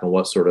feedback and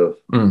what sort of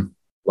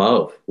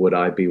love would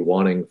I be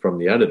wanting from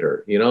the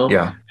editor, you know?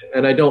 Yeah.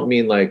 And I don't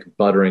mean like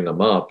buttering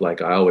them up.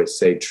 Like I always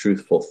say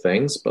truthful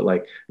things, but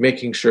like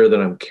making sure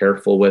that I'm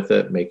careful with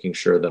it, making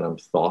sure that I'm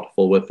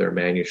thoughtful with their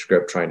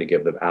manuscript, trying to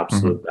give the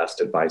absolute best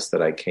advice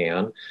that I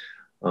can.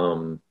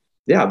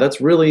 Yeah,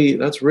 that's really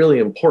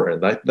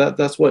important.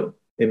 That's what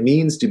it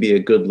means to be a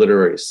good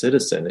literary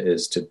citizen,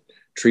 is to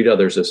treat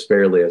others as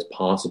fairly as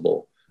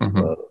possible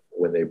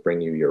when they bring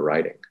you your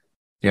writing.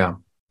 Yeah.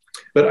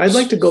 But I'd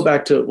like to go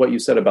back to what you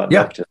said about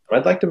nepotism.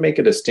 I'd like to make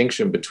a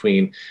distinction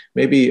between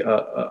maybe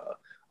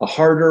a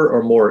harder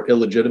or more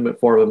illegitimate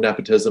form of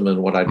nepotism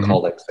and what I'd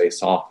call, like, say,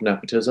 soft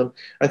nepotism.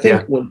 I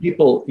think when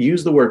people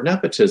use the word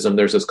nepotism,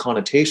 there's this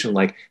connotation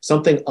like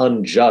something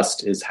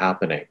unjust is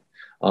happening.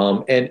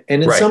 And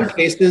in some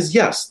cases,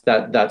 yes,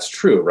 that's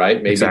true,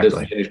 right? Maybe this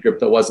manuscript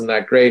that wasn't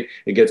that great,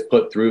 it gets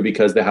put through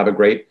because they have a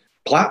great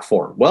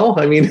platform. Well,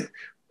 I mean,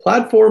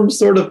 platform's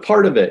sort of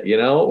part of it, you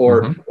know,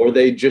 or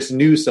they just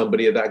knew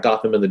somebody that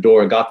got them in the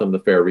door and got them the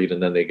fair read,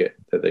 and then they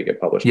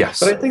get published. Yes.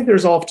 But I think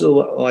there's often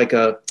like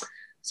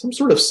some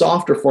sort of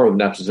softer form of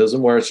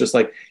nepotism where it's just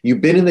like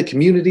you've been in the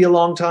community a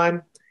long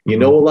time, you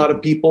know a lot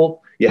of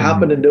people, you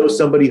happen to know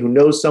somebody who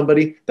knows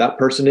somebody, that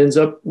person ends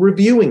up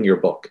reviewing your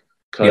book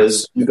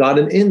because you got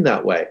an in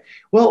that way.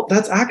 Well,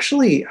 that's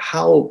actually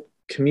how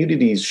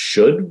communities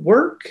should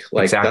work.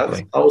 Like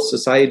that's how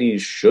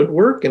societies should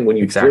work. And when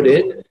you put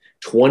in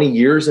 20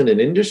 years in an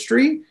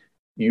industry,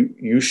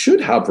 you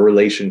should have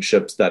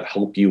relationships that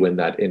help you in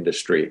that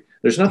industry.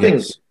 There's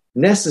nothing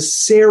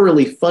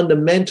necessarily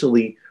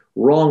fundamentally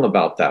wrong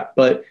about that.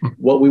 But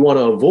what we want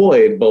to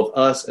avoid, both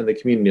us and the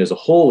community as a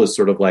whole, is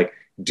sort of like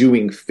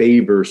doing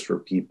favors for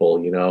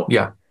people, you know,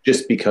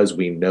 just because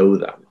we know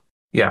them.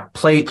 Yeah.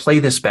 Play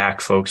this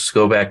back, folks.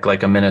 Go back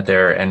like a minute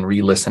there and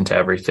re-listen to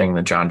everything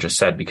that John just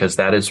said, because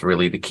that is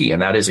really the key.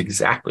 And that is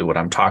exactly what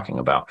I'm talking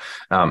about.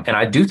 And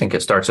I do think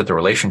it starts at the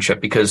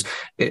relationship, because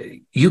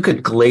you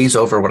could glaze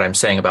over what I'm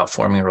saying about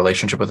forming a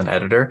relationship with an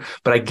editor,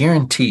 but I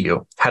guarantee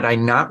you, had I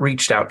not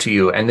reached out to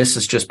you, and this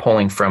is just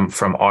pulling from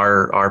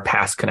our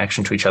past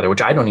connection to each other,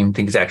 which I don't even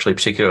think is actually a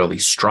particularly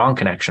strong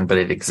connection, but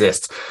it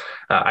exists.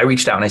 I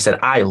reached out and I said,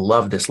 I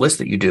love this list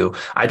that you do.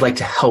 I'd like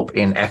to help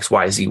in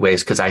XYZ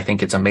ways because I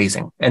think it's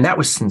amazing. And that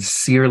was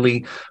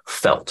sincerely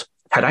felt.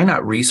 Had I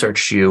not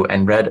researched you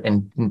and read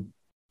and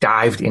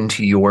dived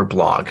into your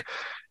blog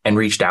and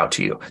reached out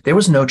to you, there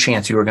was no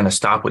chance you were going to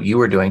stop what you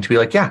were doing to be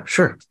like, yeah,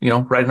 sure, you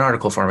know, write an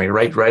article for me,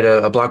 write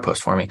a blog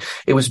post for me.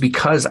 It was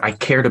because I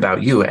cared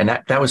about you, and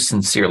that was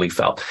sincerely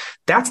felt.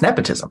 That's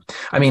nepotism.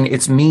 I mean,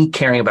 it's me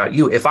caring about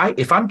you. If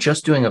I'm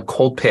just doing a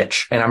cold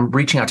pitch and I'm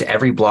reaching out to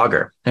every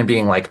blogger and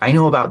being like, I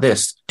know about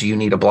this, do you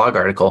need a blog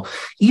article?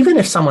 Even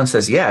if someone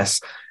says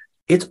yes,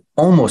 it's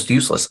almost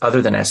useless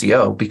other than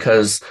SEO,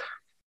 because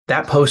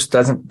that post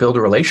doesn't build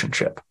a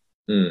relationship.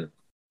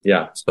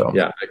 Yeah. So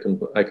yeah,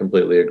 I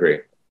completely agree.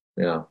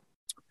 Yeah.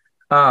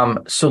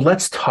 So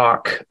let's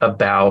talk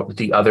about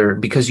the other,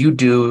 because you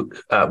do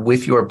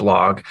with your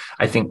blog,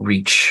 I think,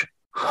 reach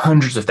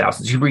hundreds of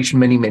thousands. You've reached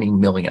many, many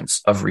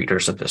millions of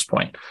readers at this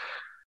point.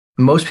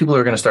 Most people who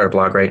are going to start a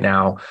blog right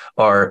now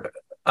are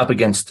up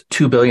against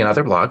 2 billion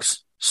other blogs.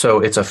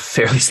 So it's a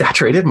fairly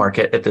saturated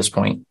market at this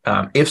point.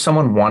 If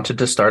someone wanted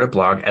to start a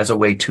blog as a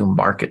way to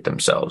market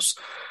themselves,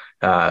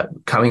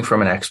 coming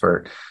from an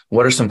expert,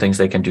 what are some things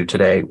they can do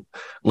today?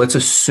 Let's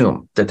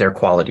assume that they're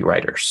quality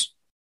writers.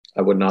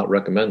 I would not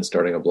recommend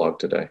starting a blog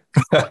today.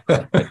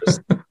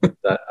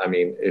 I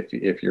mean,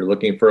 if you're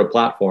looking for a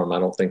platform, I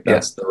don't think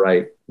that's the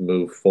right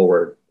move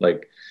forward.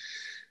 Like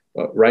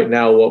right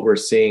now, what we're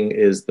seeing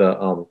is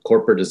the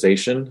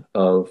corporatization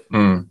of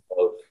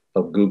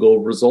Google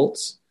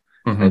results.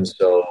 And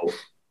so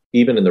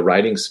even in the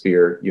writing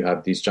sphere, you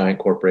have these giant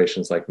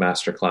corporations like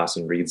Masterclass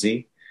and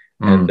Reedsy,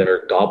 and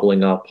they're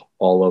gobbling up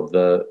all of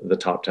the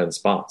top 10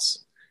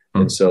 spots.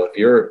 And so if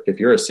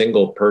you're a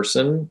single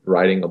person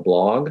writing a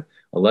blog,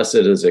 unless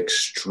it is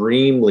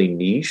extremely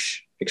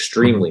niche,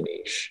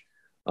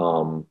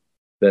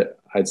 that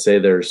I'd say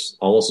there's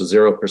almost a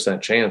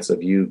 0% chance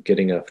of you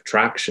getting a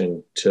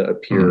traction to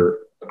appear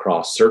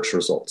across search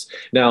results.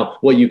 Now,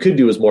 what you could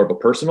do is more of a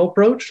personal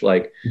approach,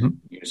 like you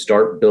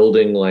start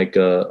building like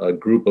a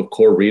group of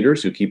core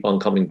readers who keep on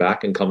coming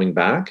back and coming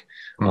back.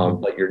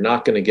 But you're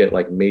not going to get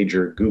like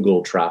major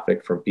Google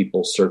traffic from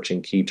people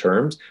searching key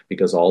terms,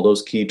 because all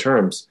those key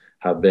terms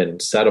have been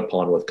set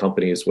upon with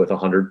companies with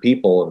 100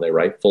 people and they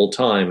write full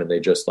time, and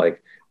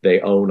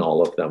they own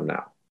all of them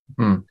now.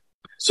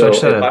 So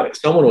if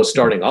someone was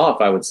starting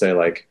off, I would say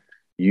like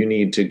you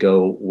need to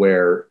go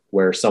where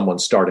someone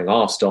starting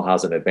off still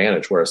has an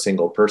advantage, where a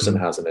single person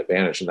has an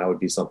advantage. And that would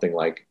be something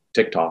like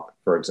TikTok,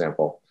 for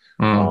example.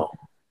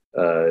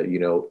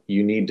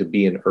 You need to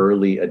be an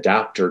early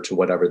adapter to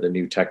whatever the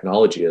new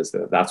technology is.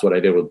 That's what I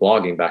did with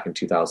blogging back in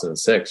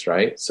 2006,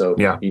 right? So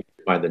you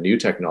find the new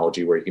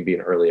technology where you can be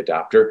an early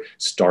adapter,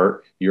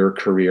 start your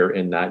career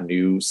in that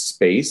new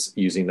space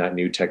using that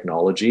new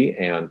technology,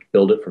 and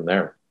build it from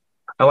there.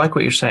 I like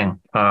what you're saying.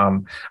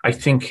 I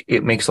think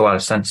it makes a lot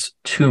of sense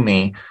to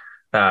me.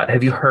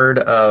 Have you heard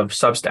of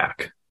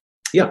Substack?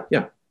 Yeah.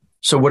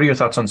 So what are your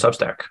thoughts on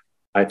Substack?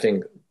 I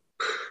think,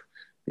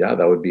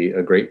 that would be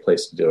a great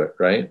place to do it,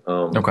 right?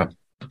 Okay.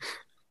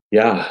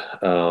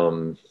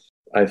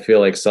 I feel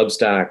like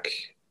Substack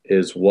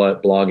is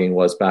what blogging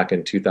was back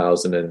in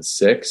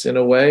 2006 in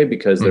a way,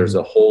 because there's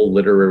a whole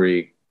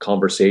literary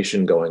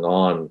conversation going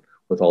on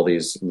with all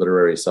these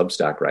literary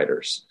Substack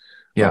writers.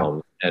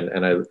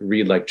 And I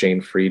read like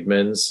Jane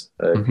Friedman's,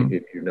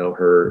 if you know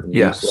her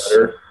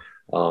newsletter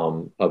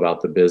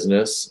about the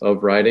business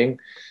of writing,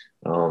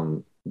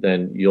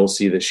 then you'll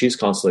see that she's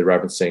constantly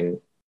referencing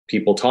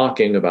people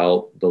talking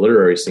about the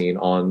literary scene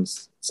on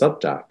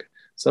Substack.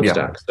 So,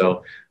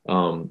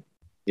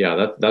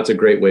 that's a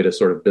great way to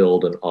sort of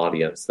build an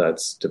audience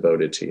that's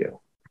devoted to you.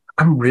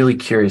 I'm really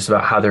curious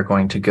about how they're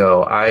going to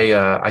go.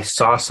 I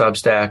saw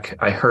Substack.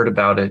 I heard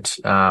about it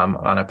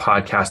on a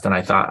podcast, and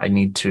I thought I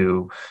need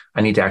to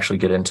actually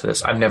get into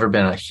this. I've never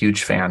been a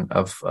huge fan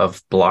of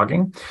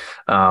blogging.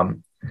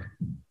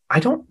 I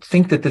don't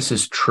think that this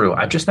is true.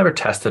 I've just never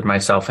tested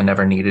myself and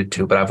never needed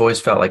to, but I've always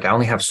felt like I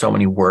only have so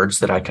many words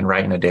that I can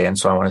write in a day. And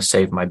so I want to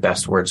save my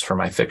best words for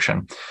my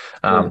fiction.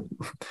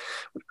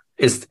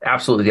 Is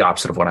absolutely the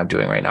opposite of what I'm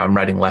doing right now. I'm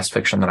writing less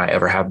fiction than I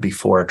ever have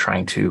before,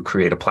 trying to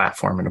create a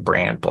platform and a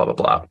brand, blah, blah,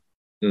 blah.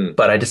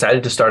 But I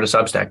decided to start a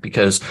Substack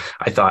because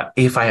I thought,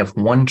 if I have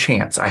one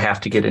chance, I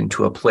have to get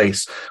into a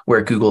place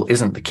where Google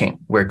isn't the king,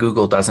 where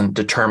Google doesn't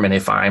determine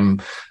if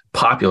I'm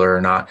popular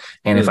or not.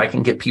 And if I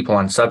can get people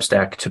on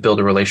Substack to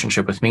build a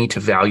relationship with me, to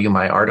value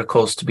my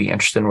articles, to be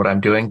interested in what I'm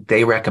doing,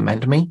 they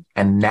recommend me.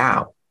 And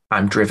now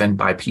I'm driven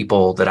by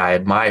people that I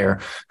admire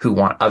who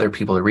want other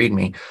people to read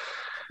me.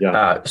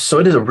 So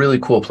it is a really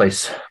cool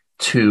place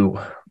to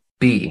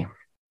be.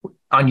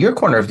 On your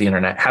corner of the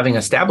internet, having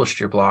established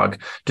your blog,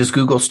 does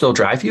Google still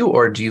drive you,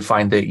 or do you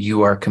find that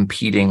you are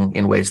competing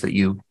in ways that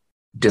you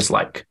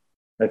dislike?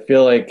 I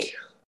feel like,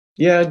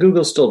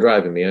 Google's still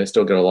driving me. I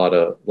still get a lot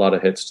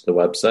of hits to the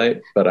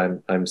website, but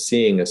I'm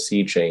seeing a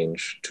sea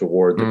change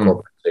toward the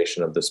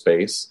corporatization of the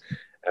space.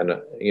 And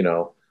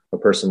a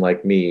person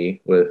like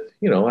me with,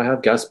 I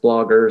have guest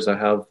bloggers, I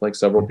have like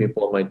several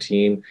people on my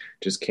team,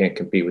 just can't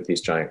compete with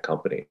these giant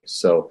companies.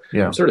 So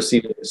I'm sort of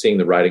seeing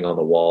the writing on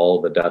the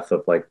wall, the death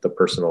of like the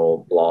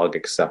personal blog,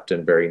 except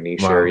in very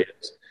niche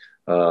areas.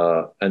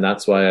 And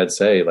that's why I'd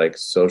say like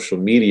social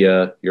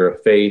media, you're a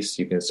face,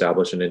 you can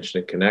establish an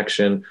instant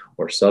connection,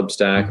 or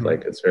Substack,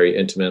 like it's very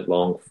intimate,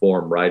 long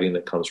form writing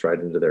that comes right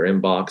into their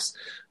inbox.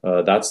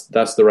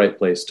 That's the right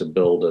place to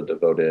build a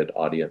devoted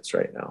audience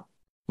right now.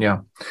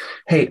 Yeah.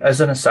 Hey,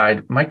 as an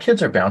aside, my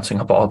kids are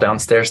bouncing a ball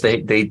downstairs.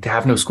 They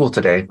have no school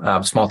today,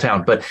 small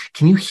town, but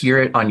can you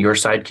hear it on your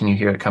side? Can you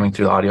hear it coming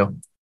through the audio?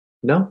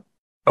 No.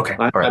 Okay.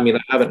 All right. I mean,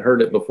 I haven't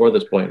heard it before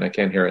this point, and I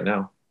can't hear it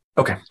now.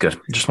 Okay, good.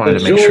 Just wanted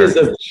to make sure. The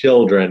joys of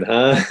children,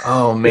 huh?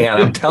 Oh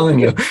man, I'm telling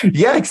you.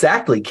 Yeah,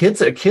 exactly.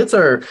 Kids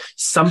are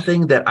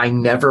something that I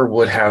never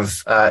would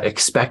have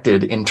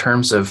expected, in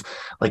terms of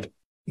like,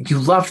 you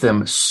love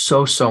them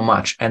so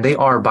much, and they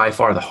are by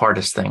far the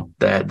hardest thing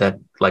that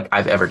like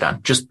I've ever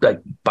done, just like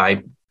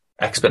by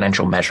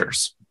exponential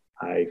measures.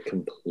 I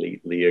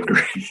completely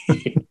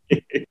agree.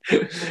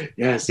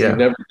 Yes, you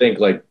never think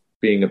like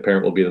being a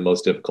parent will be the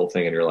most difficult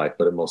thing in your life,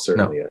 but it most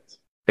certainly is.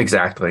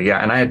 Exactly. Yeah.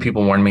 And I had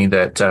people warn me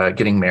that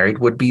getting married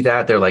would be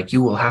that. They're like,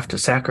 you will have to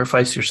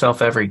sacrifice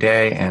yourself every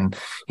day. And,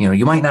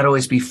 you might not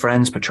always be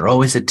friends, but you're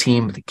always a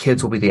team. The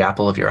kids will be the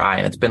apple of your eye.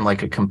 And it's been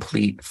like a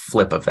complete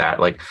flip of that.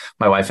 Like,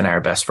 my wife and I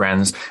are best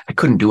friends. I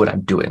couldn't do what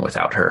I'm doing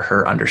without her.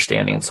 Her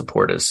understanding and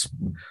support is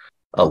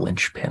a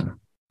linchpin.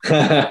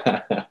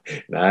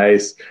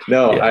 Nice.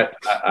 No,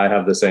 I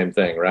have the same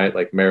thing, right?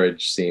 Like,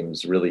 marriage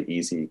seems really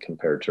easy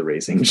compared to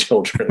raising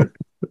children.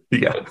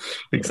 Yeah,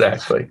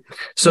 exactly.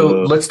 So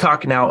let's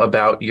talk now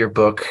about your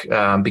book,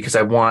 because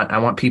I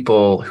want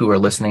people who are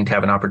listening to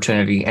have an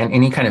opportunity and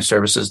any kind of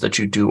services that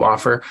you do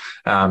offer.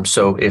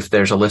 So if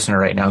there's a listener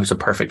right now who's a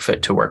perfect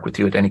fit to work with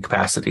you at any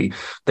capacity,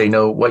 they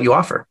know what you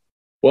offer.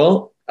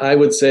 Well, I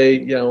would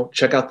say,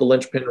 check out the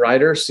Linchpin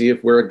Writer, see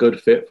if we're a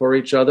good fit for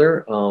each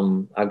other.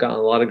 I've gotten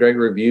a lot of great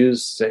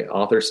reviews,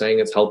 authors saying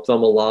it's helped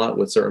them a lot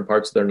with certain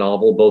parts of their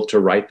novel, both to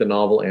write the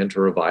novel and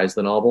to revise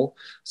the novel.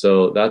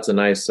 So that's a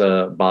nice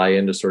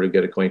buy-in to sort of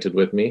get acquainted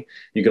with me.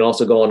 You can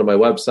also go onto my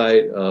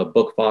website,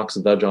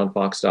 BookFox,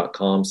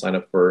 thejohnfox.com, sign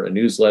up for a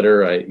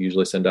newsletter. I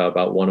usually send out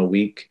about one a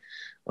week,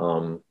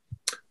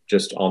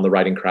 just on the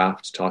writing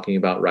craft, talking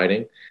about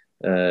writing.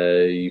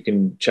 You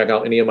can check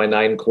out any of my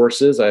 9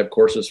 courses. I have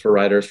courses for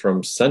writers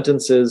from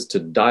sentences to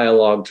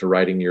dialogue to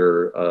writing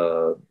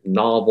your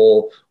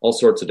novel, all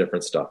sorts of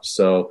different stuff.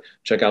 So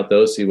check out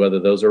those, see whether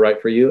those are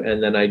right for you.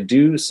 And then I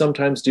do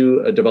sometimes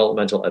do a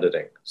developmental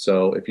editing.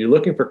 So if you're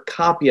looking for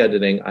copy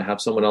editing, I have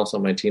someone else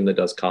on my team that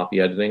does copy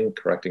editing,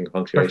 correcting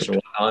punctuation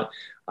and whatnot.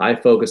 I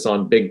focus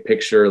on big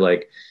picture,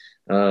 like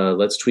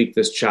let's tweak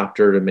this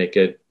chapter to make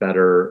it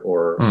better.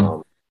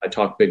 Or I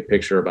talk big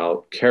picture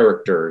about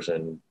characters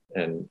and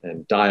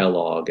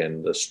dialogue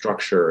and the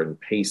structure and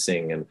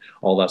pacing and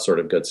all that sort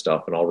of good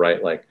stuff. And I'll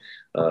write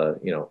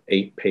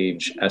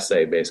 8-page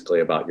essay basically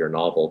about your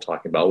novel,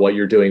 talking about what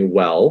you're doing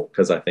well,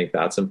 because I think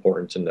that's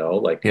important to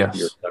know. Yes.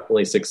 You're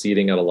definitely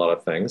succeeding at a lot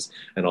of things.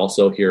 And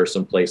also here are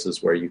some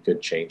places where you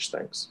could change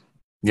things.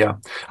 Yeah.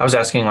 I was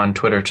asking on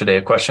Twitter today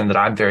a question that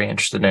I'm very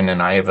interested in,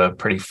 and I have a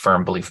pretty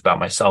firm belief about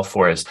myself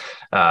for is,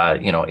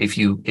 if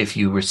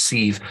you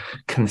receive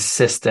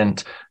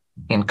consistent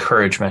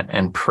encouragement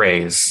and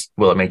praise,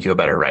 will it make you a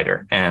better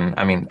writer? And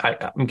I mean,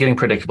 I'm getting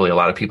predictably a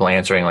lot of people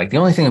answering the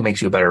only thing that makes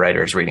you a better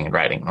writer is reading and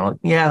writing. I'm like,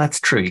 yeah, that's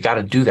true. You got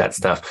to do that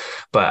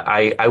stuff. But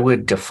I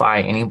would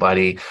defy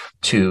anybody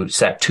to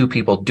set 2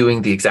 people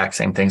doing the exact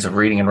same things of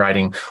reading and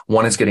writing.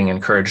 One is getting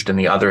encouraged and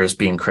the other is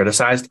being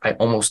criticized. I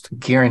almost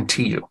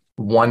guarantee you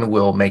one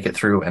will make it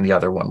through and the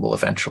other one will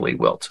eventually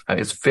wilt.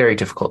 It's very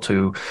difficult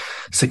to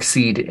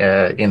succeed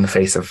in the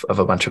face of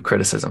a bunch of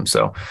criticism.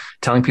 So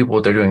telling people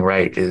what they're doing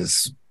right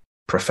is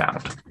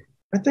profound.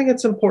 I think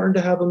it's important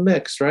to have a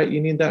mix, right? You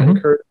need that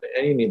encouragement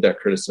and you need that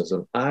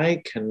criticism.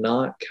 I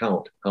cannot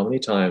count how many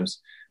times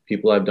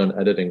people I've done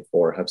editing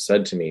for have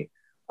said to me,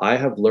 I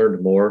have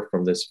learned more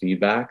from this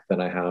feedback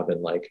than I have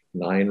in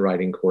 9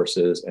 writing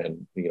courses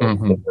and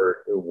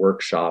 4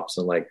 workshops,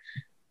 and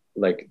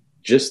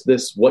just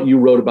this, what you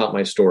wrote about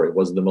my story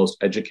was the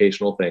most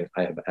educational thing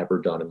I have ever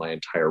done in my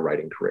entire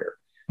writing career.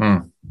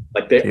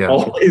 They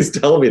always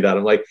tell me that.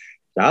 I'm like,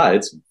 yeah,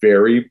 it's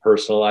very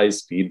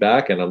personalized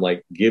feedback. And I'm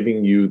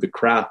giving you the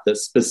craft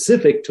that's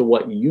specific to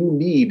what you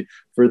need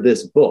for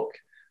this book.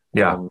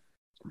 Yeah.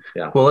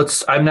 Well,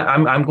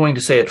 I'm going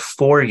to say it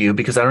for you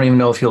because I don't even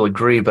know if you'll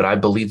agree, but I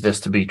believe this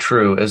to be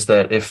true, is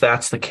that if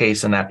that's the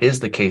case, and that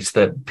is the case,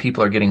 that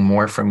people are getting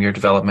more from your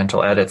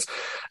developmental edits,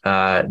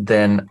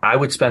 then I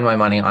would spend my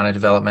money on a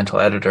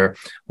developmental editor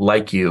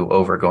like you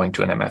over going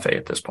to an MFA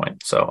at this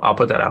point. So I'll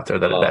put that out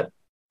there.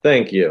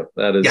 Thank you.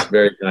 That is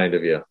very kind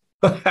of you.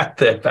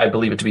 I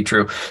believe it to be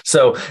true.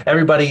 So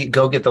everybody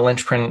go get the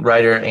Linchpin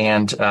Writer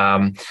and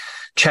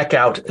check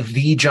out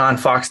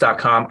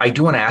thejohnfox.com. I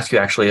do want to ask you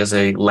actually as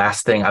a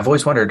last thing, I've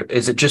always wondered,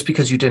 is it just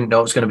because you didn't know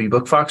it was going to be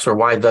BookFox, or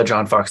why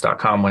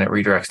thejohnfox.com when it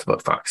redirects to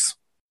BookFox?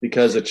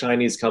 Because a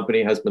Chinese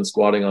company has been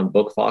squatting on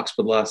BookFox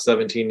for the last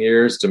 17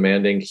 years,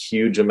 demanding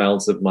huge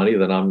amounts of money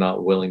that I'm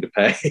not willing to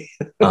pay.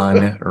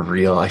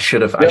 Unreal. I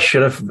should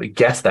have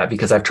guessed that,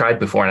 because I've tried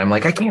before and I'm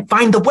like, I can't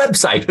find the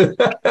website.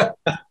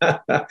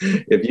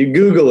 If you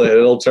Google it,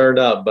 it'll turn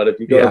up. But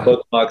if you go to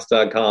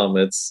bookfox.com,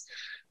 it's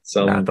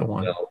some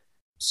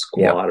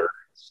squatter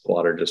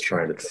just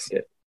trying to take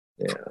it.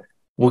 Yeah.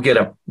 We'll get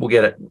him. We'll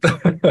get it.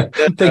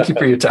 Thank you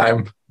for your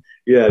time.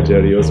 Yeah,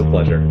 Jody, it was a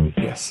pleasure.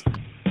 Yes.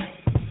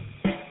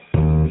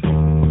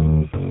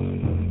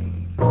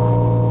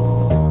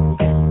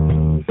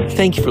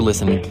 Thank you for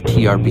listening to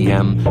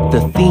TRBM.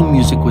 The theme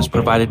music was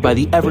provided by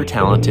the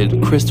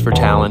ever-talented Christopher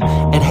Talon.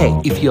 And hey,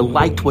 if you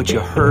liked what you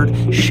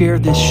heard, share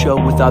this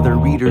show with other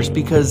readers,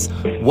 because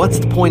what's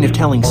the point of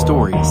telling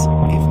stories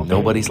if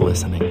nobody's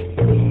listening?